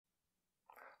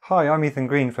Hi, I'm Ethan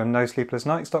Green from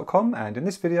NoSleeplessNights.com, and in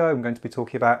this video I'm going to be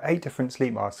talking about 8 different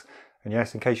sleep masks. And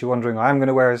yes, in case you're wondering, I am going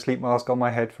to wear a sleep mask on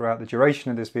my head throughout the duration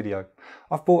of this video.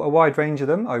 I've bought a wide range of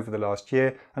them over the last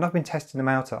year, and I've been testing them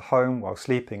out at home while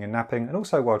sleeping and napping, and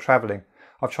also while travelling.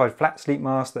 I've tried flat sleep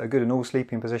masks that are good in all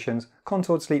sleeping positions,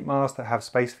 contoured sleep masks that have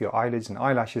space for your eyelids and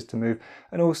eyelashes to move,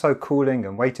 and also cooling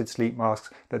and weighted sleep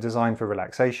masks that are designed for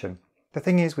relaxation. The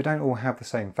thing is, we don't all have the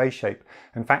same face shape,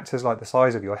 and factors like the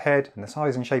size of your head and the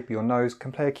size and shape of your nose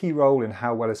can play a key role in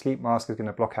how well a sleep mask is going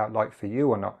to block out light for you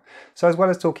or not. So as well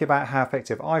as talking about how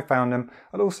effective I found them,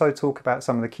 I'll also talk about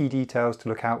some of the key details to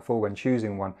look out for when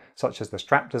choosing one, such as the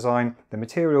strap design, the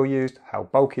material used, how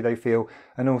bulky they feel,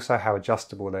 and also how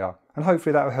adjustable they are. And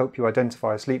hopefully that will help you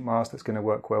identify a sleep mask that's going to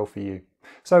work well for you.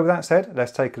 So with that said,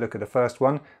 let's take a look at the first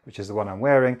one, which is the one I'm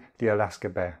wearing, the Alaska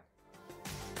Bear.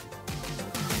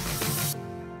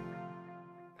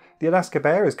 The Alaska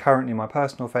Bear is currently my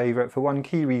personal favourite for one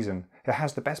key reason. It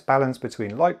has the best balance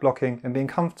between light blocking and being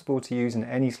comfortable to use in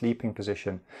any sleeping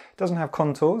position. It doesn't have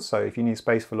contours, so if you need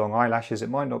space for long eyelashes it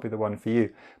might not be the one for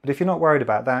you. But if you're not worried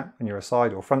about that and you're a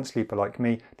side or front sleeper like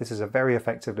me, this is a very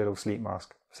effective little sleep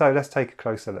mask. So let's take a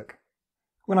closer look.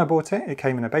 When I bought it, it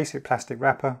came in a basic plastic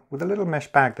wrapper with a little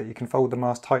mesh bag that you can fold the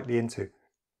mask tightly into.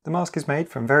 The mask is made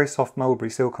from very soft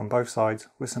mulberry silk on both sides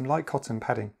with some light cotton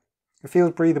padding. It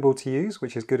feels breathable to use,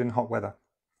 which is good in hot weather.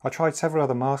 I tried several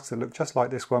other masks that looked just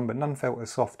like this one, but none felt as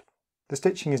soft. The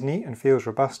stitching is neat and feels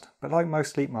robust, but like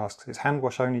most sleep masks, it's hand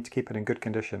wash only to keep it in good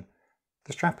condition.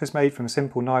 The strap is made from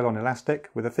simple nylon elastic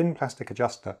with a thin plastic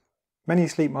adjuster. Many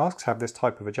sleep masks have this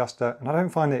type of adjuster, and I don't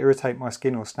find they irritate my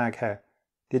skin or snag hair.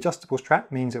 The adjustable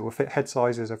strap means it will fit head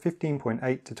sizes of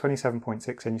 15.8 to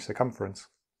 27.6 inch circumference.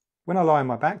 When I lie on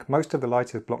my back, most of the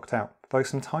light is blocked out, though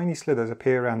some tiny slithers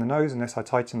appear around the nose unless I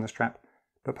tighten the strap,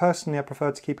 but personally I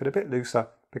prefer to keep it a bit looser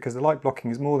because the light blocking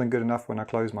is more than good enough when I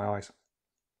close my eyes.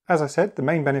 As I said, the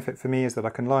main benefit for me is that I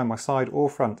can lie on my side or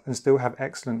front and still have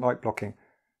excellent light blocking,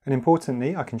 and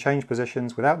importantly I can change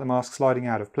positions without the mask sliding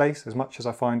out of place as much as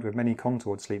I find with many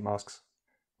contoured sleep masks.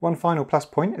 One final plus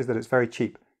point is that it's very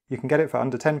cheap. You can get it for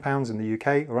under £10 in the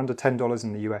UK or under $10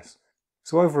 in the US.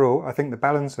 So overall, I think the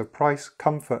balance of price,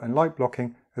 comfort and light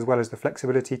blocking, as well as the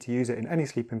flexibility to use it in any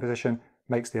sleeping position,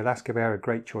 makes the Alaska Bear a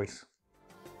great choice.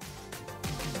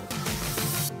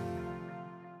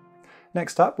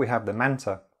 Next up we have the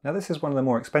Manta. Now this is one of the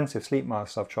more expensive sleep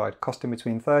masks I've tried, costing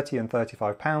between £30 and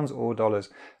 £35 or dollars,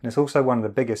 and it's also one of the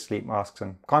biggest sleep masks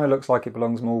and kind of looks like it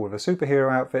belongs more with a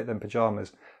superhero outfit than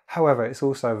pyjamas. However, it's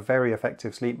also a very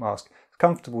effective sleep mask. It's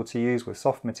comfortable to use with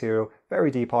soft material,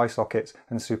 very deep eye sockets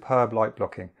and superb light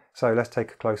blocking. So let's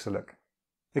take a closer look.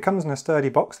 It comes in a sturdy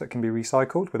box that can be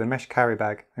recycled with a mesh carry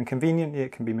bag, and conveniently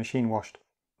it can be machine washed.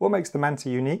 What makes the Manta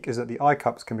unique is that the eye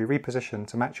cups can be repositioned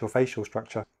to match your facial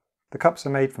structure. The cups are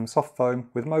made from soft foam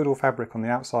with modal fabric on the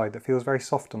outside that feels very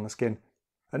soft on the skin.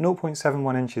 At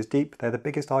 0.71 inches deep, they're the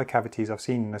biggest eye cavities I've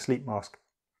seen in a sleep mask.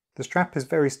 The strap is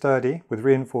very sturdy with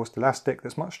reinforced elastic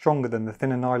that's much stronger than the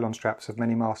thinner nylon straps of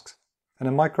many masks, and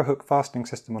a micro-hook fastening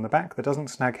system on the back that doesn't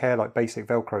snag hair like basic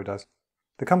Velcro does.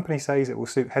 The company says it will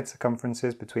suit head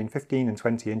circumferences between 15 and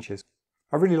 20 inches.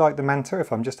 I really like the Manta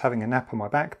if I'm just having a nap on my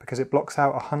back because it blocks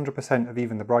out 100% of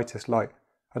even the brightest light.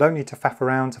 I don't need to faff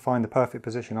around to find the perfect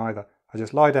position either. I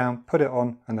just lie down, put it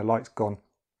on, and the light's gone.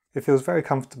 It feels very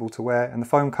comfortable to wear, and the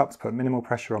foam cups put minimal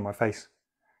pressure on my face.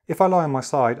 If I lie on my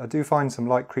side, I do find some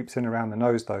light creeps in around the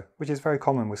nose though, which is very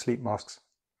common with sleep masks.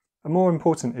 A more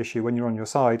important issue when you're on your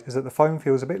side is that the foam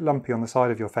feels a bit lumpy on the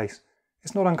side of your face.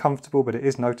 It's not uncomfortable, but it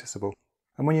is noticeable.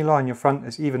 And when you lie on your front,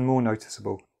 it's even more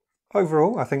noticeable.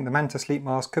 Overall, I think the Manta sleep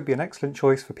mask could be an excellent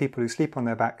choice for people who sleep on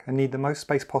their back and need the most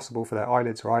space possible for their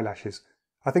eyelids or eyelashes.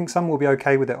 I think some will be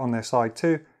okay with it on their side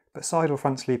too, but side or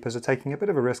front sleepers are taking a bit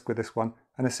of a risk with this one,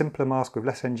 and a simpler mask with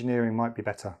less engineering might be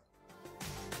better.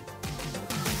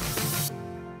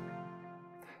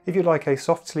 If you like a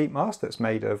soft sleep mask that's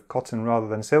made of cotton rather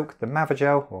than silk, the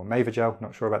Mavagel, or Mavagel,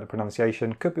 not sure about the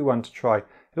pronunciation, could be one to try.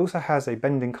 It also has a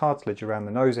bending cartilage around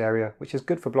the nose area, which is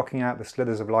good for blocking out the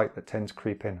slithers of light that tend to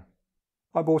creep in.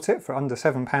 I bought it for under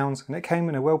 £7 and it came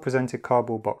in a well presented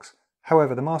cardboard box.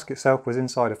 However, the mask itself was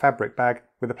inside a fabric bag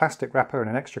with a plastic wrapper and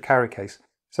an extra carry case,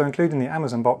 so including the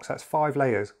Amazon box that's 5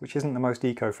 layers, which isn't the most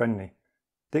eco-friendly.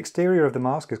 The exterior of the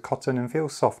mask is cotton and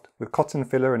feels soft, with cotton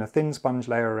filler and a thin sponge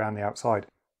layer around the outside,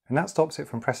 and that stops it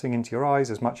from pressing into your eyes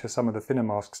as much as some of the thinner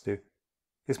masks do.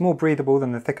 It's more breathable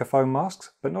than the thicker foam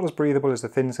masks, but not as breathable as the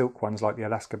thin silk ones like the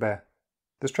Alaska Bear.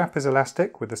 The strap is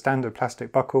elastic with the standard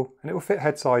plastic buckle, and it will fit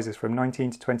head sizes from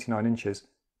 19 to 29 inches.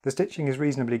 The stitching is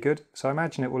reasonably good, so I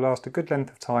imagine it will last a good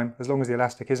length of time as long as the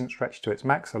elastic isn't stretched to its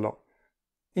max a lot.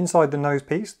 Inside the nose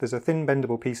piece, there's a thin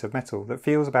bendable piece of metal that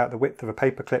feels about the width of a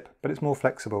paper clip, but it's more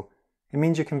flexible. It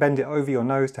means you can bend it over your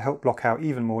nose to help block out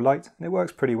even more light, and it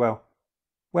works pretty well.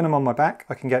 When I'm on my back,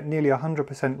 I can get nearly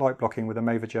 100% light blocking with a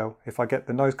Maver gel if I get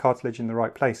the nose cartilage in the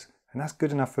right place, and that's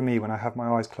good enough for me when I have my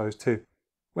eyes closed too.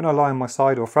 When I lie on my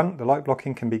side or front, the light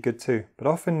blocking can be good too, but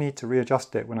I often need to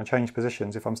readjust it when I change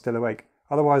positions if I'm still awake.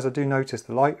 Otherwise I do notice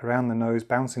the light around the nose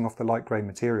bouncing off the light grey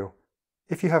material.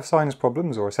 If you have sinus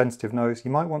problems or a sensitive nose,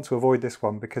 you might want to avoid this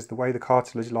one because the way the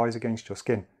cartilage lies against your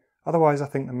skin. Otherwise I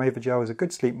think the Maver gel is a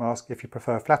good sleep mask if you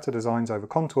prefer flatter designs over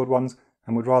contoured ones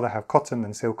and would rather have cotton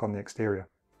than silk on the exterior.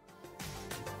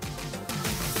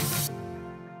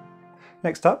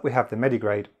 Next up we have the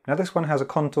Medigrade. Now this one has a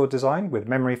contoured design with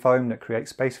memory foam that creates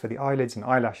space for the eyelids and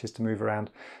eyelashes to move around,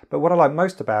 but what I like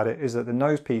most about it is that the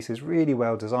nose piece is really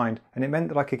well designed, and it meant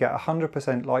that I could get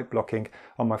 100% light blocking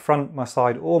on my front, my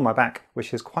side or my back,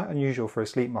 which is quite unusual for a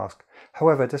sleep mask.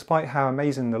 However, despite how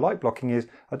amazing the light blocking is,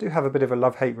 I do have a bit of a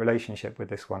love-hate relationship with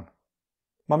this one.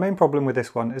 My main problem with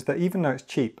this one is that even though it's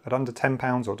cheap at under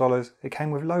 £10 or dollars, it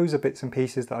came with loads of bits and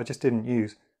pieces that I just didn't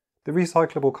use. The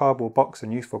recyclable cardboard box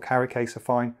and useful carry case are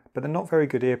fine, but they're not very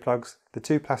good earplugs. The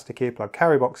 2 plastic earplug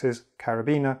carry boxes,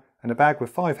 carabiner, and a bag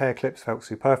with 5 hair clips felt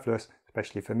superfluous,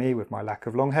 especially for me with my lack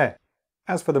of long hair.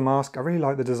 As for the mask, I really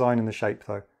like the design and the shape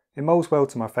though. It molds well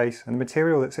to my face, and the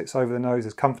material that sits over the nose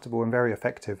is comfortable and very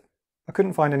effective. I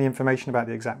couldn't find any information about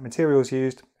the exact materials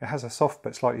used. It has a soft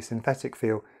but slightly synthetic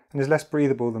feel, and is less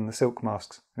breathable than the silk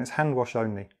masks, and it's hand wash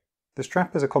only. The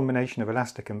strap is a combination of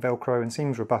elastic and velcro and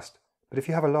seems robust. But if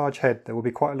you have a large head, there will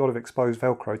be quite a lot of exposed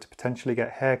velcro to potentially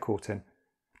get hair caught in.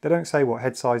 They don't say what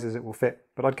head sizes it will fit,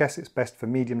 but I'd guess it's best for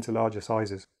medium to larger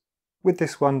sizes. With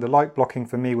this one, the light blocking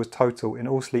for me was total in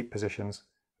all sleep positions.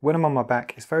 When I'm on my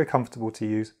back, it's very comfortable to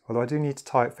use, although I do need to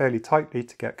tie it fairly tightly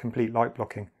to get complete light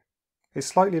blocking. It's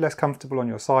slightly less comfortable on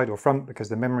your side or front because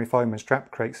the memory foam and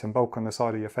strap creates some bulk on the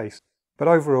side of your face. But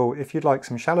overall, if you'd like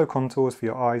some shallow contours for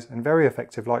your eyes and very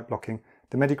effective light blocking,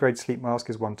 the Medigrade sleep mask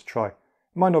is one to try.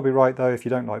 It might not be right though if you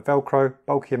don't like velcro,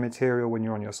 bulkier material when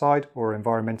you're on your side, or are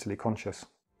environmentally conscious.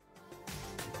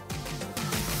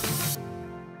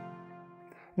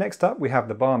 Next up we have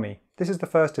the Balmy. This is the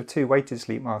first of 2 weighted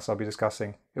sleep masks I'll be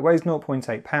discussing. It weighs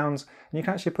 0.8 pounds and you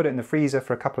can actually put it in the freezer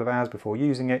for a couple of hours before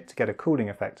using it to get a cooling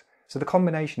effect. So the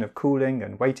combination of cooling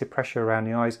and weighted pressure around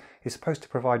the eyes is supposed to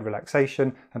provide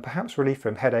relaxation and perhaps relief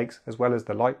from headaches as well as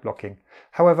the light blocking.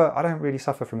 However, I don't really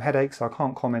suffer from headaches, so I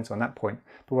can't comment on that point,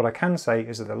 but what I can say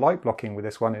is that the light blocking with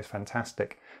this one is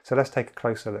fantastic. So let's take a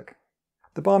closer look.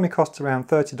 The Balmy costs around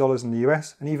 $30 in the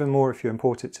US and even more if you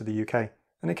import it to the UK,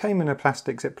 and it came in a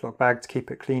plastic Ziploc bag to keep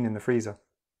it clean in the freezer.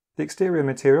 The exterior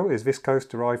material is viscose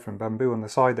derived from bamboo on the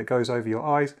side that goes over your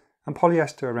eyes and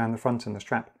polyester around the front and the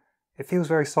strap. It feels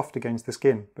very soft against the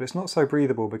skin, but it's not so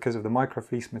breathable because of the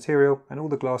microfleece material and all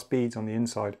the glass beads on the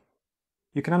inside.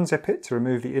 You can unzip it to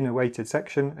remove the inner weighted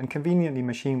section and conveniently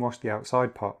machine wash the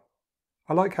outside part.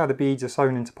 I like how the beads are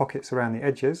sewn into pockets around the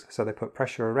edges so they put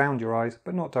pressure around your eyes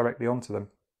but not directly onto them.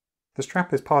 The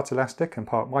strap is part elastic and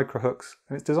part micro hooks,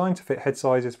 and it's designed to fit head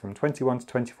sizes from 21 to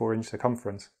 24 inch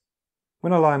circumference.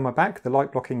 When I lie on my back, the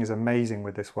light blocking is amazing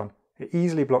with this one. It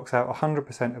easily blocks out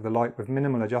 100% of the light with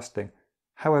minimal adjusting.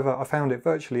 However, I found it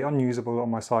virtually unusable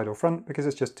on my side or front because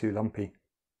it's just too lumpy.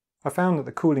 I found that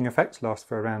the cooling effect lasts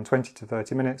for around 20 to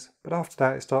 30 minutes, but after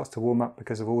that it starts to warm up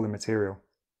because of all the material.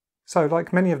 So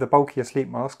like many of the bulkier sleep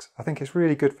masks, I think it's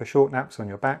really good for short naps on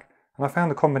your back, and I found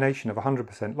the combination of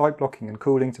 100% light blocking and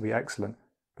cooling to be excellent,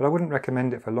 but I wouldn't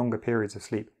recommend it for longer periods of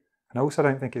sleep, and I also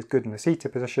don't think it's good in the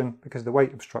seated position because the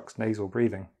weight obstructs nasal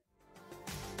breathing.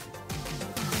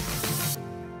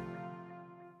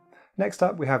 Next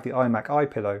up we have the iMac eye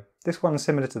pillow. This one's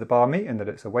similar to the Balmy in that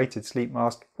it's a weighted sleep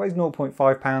mask, weighs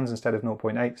 0.5 pounds instead of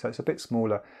 0.8, so it's a bit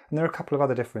smaller, and there are a couple of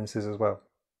other differences as well.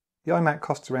 The iMac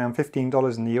costs around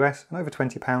 $15 in the US and over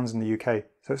 £20 in the UK,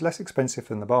 so it's less expensive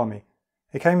than the Balmy.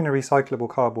 It came in a recyclable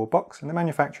cardboard box, and the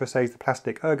manufacturer says the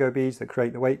plastic ergo beads that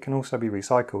create the weight can also be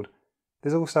recycled.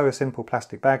 There's also a simple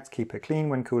plastic bag to keep it clean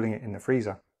when cooling it in the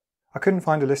freezer. I couldn't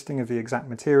find a listing of the exact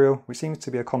material, which seems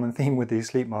to be a common theme with these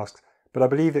sleep masks, but I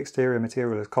believe the exterior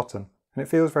material is cotton, and it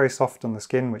feels very soft on the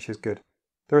skin, which is good.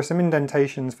 There are some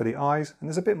indentations for the eyes, and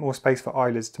there's a bit more space for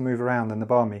eyelids to move around than the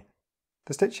Balmy.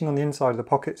 The stitching on the inside of the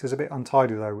pockets is a bit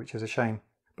untidy though, which is a shame,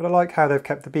 but I like how they've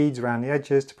kept the beads around the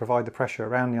edges to provide the pressure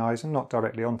around the eyes and not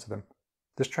directly onto them.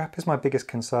 The strap is my biggest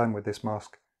concern with this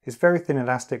mask. It's very thin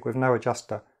elastic with no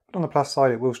adjuster, but on the plus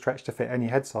side it will stretch to fit any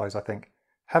head size, I think.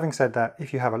 Having said that,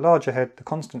 if you have a larger head, the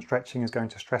constant stretching is going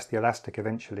to stress the elastic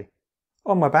eventually.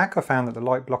 On my back I found that the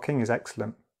light blocking is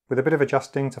excellent. With a bit of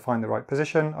adjusting to find the right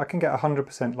position, I can get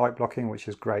 100% light blocking, which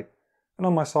is great. And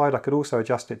on my side, I could also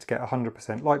adjust it to get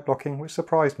 100% light blocking, which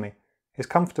surprised me. It's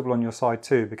comfortable on your side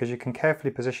too, because you can carefully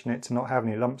position it to not have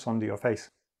any lumps under your face.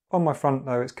 On my front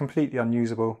though, it's completely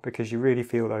unusable because you really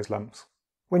feel those lumps.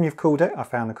 When you've cooled it, I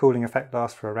found the cooling effect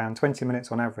lasts for around 20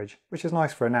 minutes on average, which is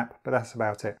nice for a nap, but that's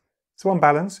about it. So on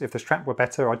balance, if the strap were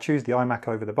better, I'd choose the iMac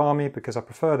over the Balmy because I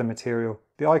prefer the material,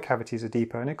 the eye cavities are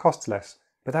deeper and it costs less.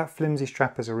 But that flimsy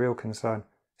strap is a real concern.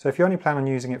 So if you only plan on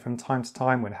using it from time to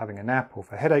time when having a nap or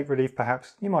for headache relief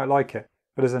perhaps, you might like it.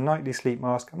 But as a nightly sleep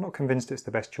mask, I'm not convinced it's the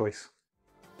best choice.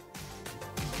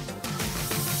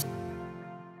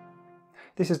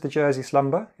 This is the Jersey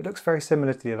Slumber. It looks very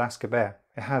similar to the Alaska Bear.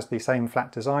 It has the same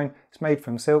flat design, it's made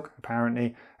from silk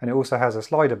apparently, and it also has a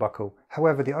slider buckle.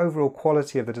 However, the overall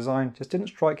quality of the design just didn't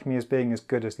strike me as being as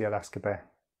good as the Alaska Bear.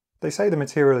 They say the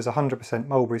material is 100%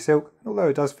 mulberry silk, and although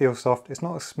it does feel soft, it's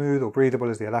not as smooth or breathable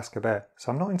as the Alaska Bear,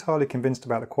 so I'm not entirely convinced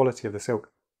about the quality of the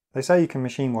silk. They say you can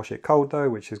machine wash it cold though,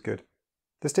 which is good.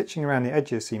 The stitching around the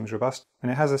edges seems robust,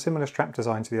 and it has a similar strap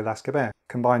design to the Alaska Bear,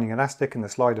 combining elastic and the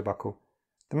slider buckle.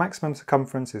 The maximum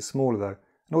circumference is smaller though,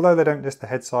 and although they don't list the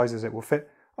head sizes it will fit,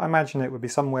 I imagine it would be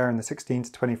somewhere in the 16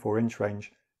 to 24 inch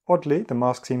range. Oddly, the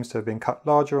mask seems to have been cut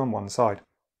larger on one side.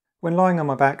 When lying on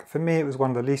my back, for me it was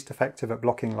one of the least effective at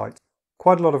blocking light.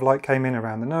 Quite a lot of light came in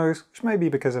around the nose, which may be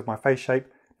because of my face shape,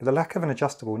 but the lack of an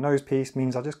adjustable nose piece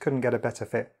means I just couldn't get a better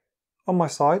fit. On my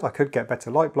side I could get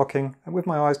better light blocking, and with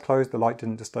my eyes closed the light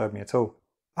didn't disturb me at all.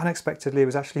 Unexpectedly it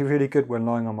was actually really good when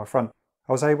lying on my front.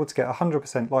 I was able to get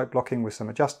 100% light blocking with some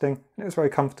adjusting, and it was very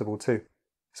comfortable too.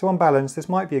 So on balance, this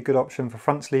might be a good option for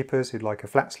front sleepers who'd like a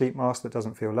flat sleep mask that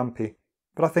doesn't feel lumpy.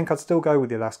 But I think I'd still go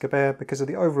with the Alaska Bear because of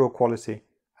the overall quality.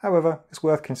 However, it's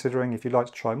worth considering if you'd like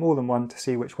to try more than one to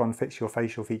see which one fits your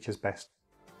facial features best.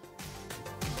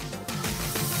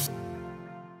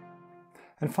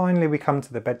 And finally we come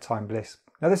to the Bedtime Bliss.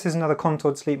 Now this is another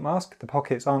contoured sleep mask. The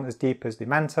pockets aren't as deep as the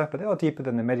Manta, but they are deeper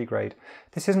than the Medigrade.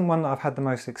 This isn't one that I've had the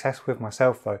most success with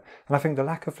myself though, and I think the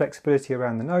lack of flexibility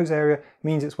around the nose area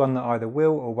means it's one that either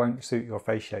will or won't suit your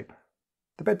face shape.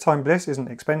 The Bedtime Bliss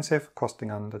isn't expensive, costing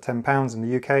under £10 in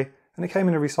the UK, and it came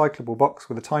in a recyclable box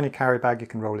with a tiny carry bag you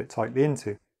can roll it tightly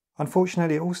into.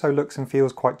 Unfortunately it also looks and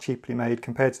feels quite cheaply made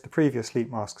compared to the previous sleep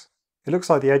masks. It looks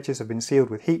like the edges have been sealed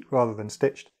with heat rather than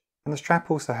stitched. And the strap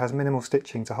also has minimal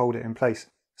stitching to hold it in place,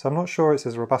 so I'm not sure it's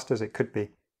as robust as it could be.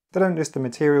 They don't list the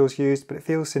materials used, but it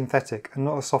feels synthetic and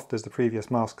not as soft as the previous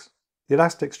masks. The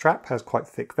elastic strap has quite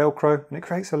thick velcro, and it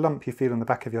creates a lump you feel on the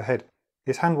back of your head.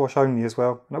 It's hand wash only as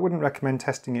well, and I wouldn't recommend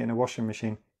testing it in a washing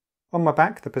machine. On my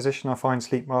back, the position I find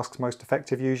sleep masks most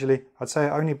effective usually, I'd say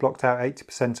it only blocked out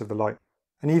 80% of the light,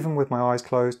 and even with my eyes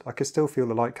closed, I could still feel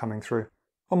the light coming through.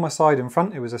 On my side and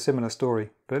front it was a similar story,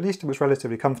 but at least it was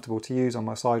relatively comfortable to use on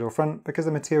my side or front because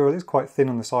the material is quite thin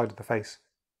on the side of the face.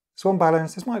 So on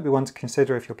balance, this might be one to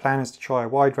consider if your plan is to try a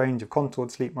wide range of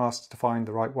contoured sleep masks to find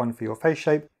the right one for your face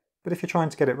shape, but if you're trying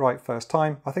to get it right first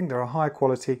time, I think there are higher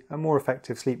quality and more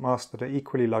effective sleep masks that are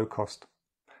equally low cost.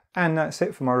 And that's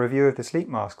it for my review of the sleep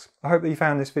masks. I hope that you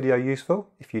found this video useful.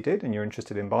 If you did and you're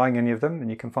interested in buying any of them, then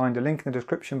you can find a link in the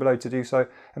description below to do so,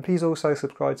 and please also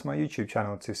subscribe to my YouTube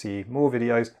channel to see more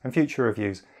videos and future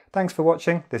reviews. Thanks for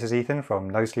watching. This is Ethan from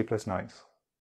No Sleepless Nights.